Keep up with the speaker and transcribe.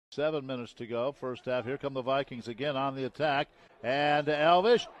7 minutes to go. First half. Here come the Vikings again on the attack. And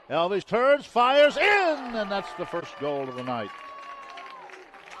Alves. Alves turns, fires in, and that's the first goal of the night.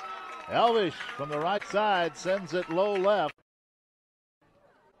 Alves from the right side sends it low left.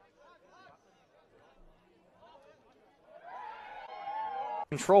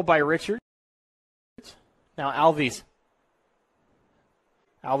 Controlled by Richard. Now Alves.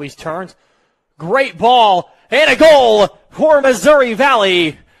 Alves turns. Great ball and a goal for Missouri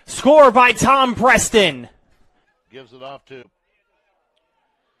Valley. Scored by Tom Preston. Gives it off to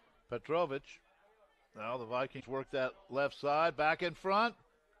Petrovic. Now the Vikings work that left side, back in front.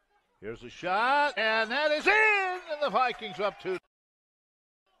 Here's a shot, and that is in, and the Vikings up 2.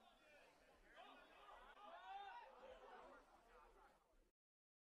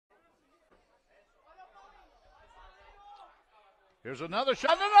 Here's another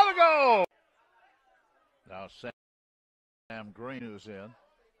shot, and another goal. Now Sam Green who's in.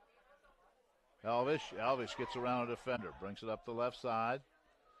 Alves gets around a defender, brings it up the left side.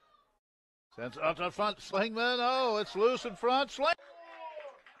 Sends it up to the front, Slingman. Oh, it's loose in front. Sling.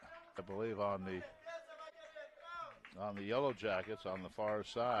 I believe on the Yellow Jackets on the far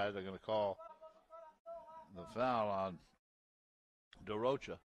side, they're going to call the foul on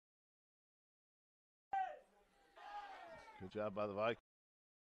DeRocha. Good job by the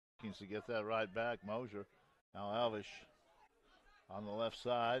Vikings to get that right back. Mosier. Now Alves on the left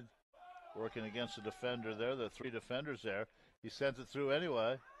side, working against the defender there. There are 3 defenders there. He sends it through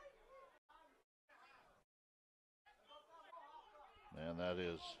anyway. And that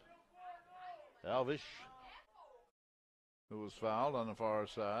is Alves, who was fouled on the far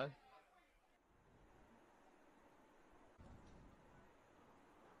side.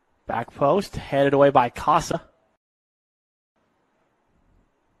 Back post, headed away by Casa.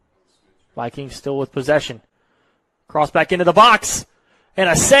 Vikings still with possession. Cross back into the box, and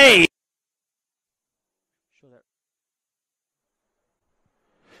a save.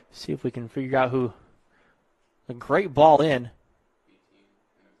 See if we can figure out who. A great ball in.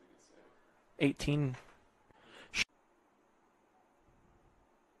 18.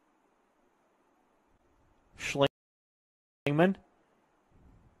 Schlingman.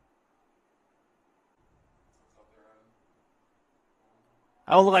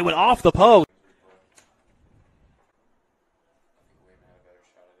 Oh, look, I went off the post.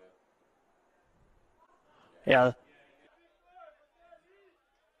 Yeah.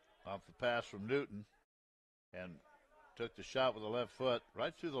 Off the pass from Newton, and took the shot with the left foot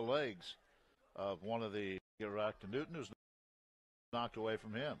right through the legs of one of the Iraq to Newton, who's knocked away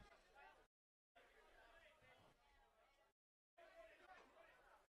from him.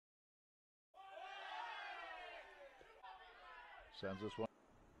 Sends this one.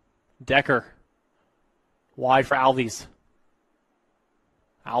 Decker. Wide for Alves.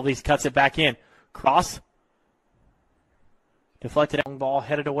 Alves cuts it back in. Cross. Deflected long ball,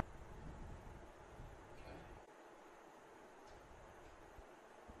 headed away.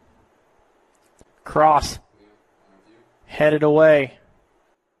 Cross. Headed away.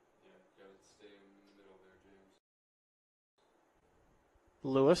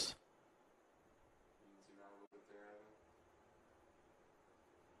 Lewis.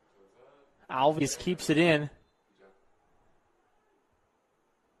 Alves keeps it in.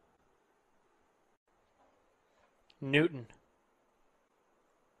 Newton.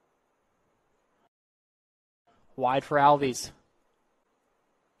 Wide for Alves.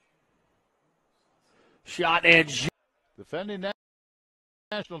 Shot edge. Defending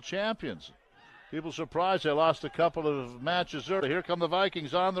national champions. People surprised they lost a couple of matches early. Here come the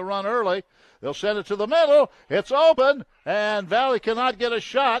Vikings on the run early. They'll send it to the middle. It's open, and Valley cannot get a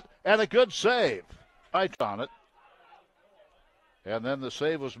shot, and a good save. Right on it. And then the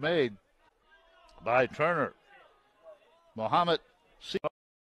save was made by Turner. Mohammed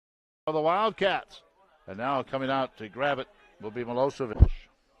for the Wildcats. And now coming out to grab it will be Milosevic.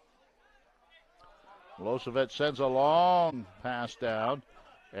 Milosevic sends a long pass down.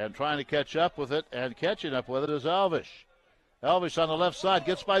 And trying to catch up with it, and catching up with it is Alves. Alves on the left side,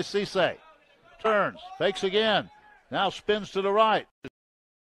 gets by Cisse. Turns, fakes again. Now spins to the right.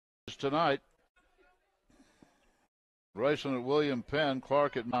 Tonight, Bryson at William Penn,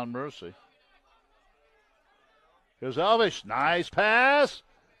 Clark at Mount Mercy. Here's Alves, nice pass.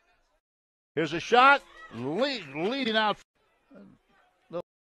 Here's a shot, leading out. A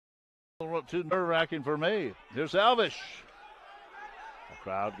little too nerve-wracking for me. Here's Alves.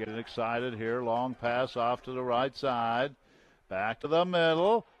 Crowd getting excited here. Long pass off to the right side. Back to the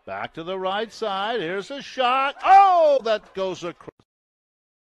middle. Back to the right side. Here's a shot. Oh, that goes across.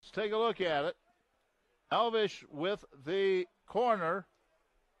 Let's take a look at it. Alves with the corner.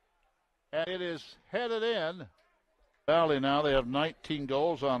 And it is headed in. Valley now, they have 19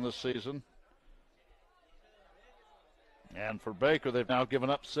 goals on this season. And for Baker, they've now given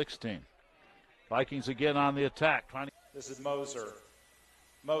up 16. Vikings again on the attack. This is Moser.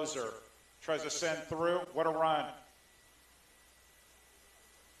 Moser tries to send through. What a run.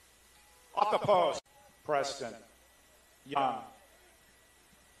 Off the post. Preston. Young.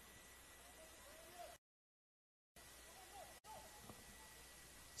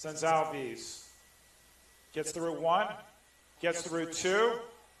 Sends Alves. Gets through one. Gets through two.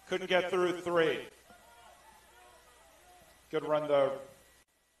 Couldn't get through three. Good run, though.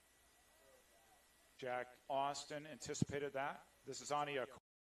 Jack Austin anticipated that. This is Ania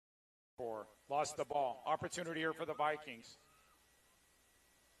Core. Lost the ball. Opportunity here for the Vikings.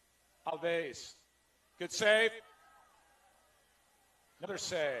 Alves. Good save. Another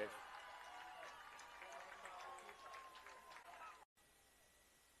save.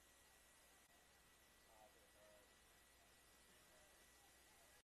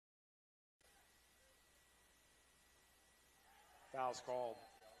 Foul's called.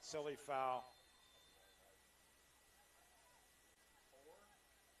 Silly foul.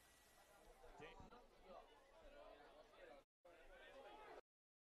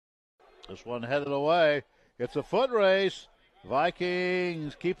 This one headed away. It's a foot race.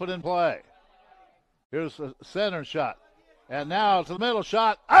 Vikings keep it in play. Here's the center shot. And now to the middle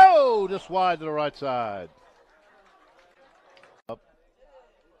shot. Oh, just wide to the right side. Up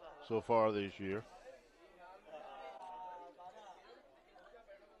so far this year.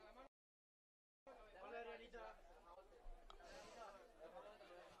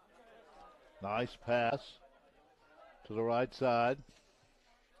 Nice pass to the right side.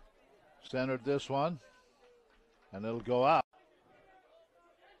 Centered this one, and it'll go out.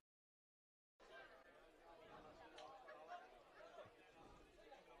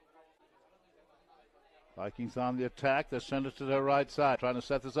 Vikings on the attack. They send it to their right side, trying to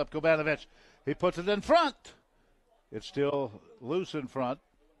set this up. Gobanovic, he puts it in front. It's still loose in front.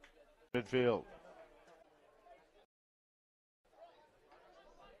 Midfield.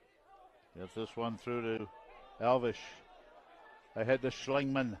 Gets this one through to Alves. Ahead to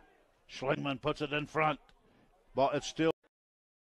Schlingmann. Schlingmann puts it in front. But it's still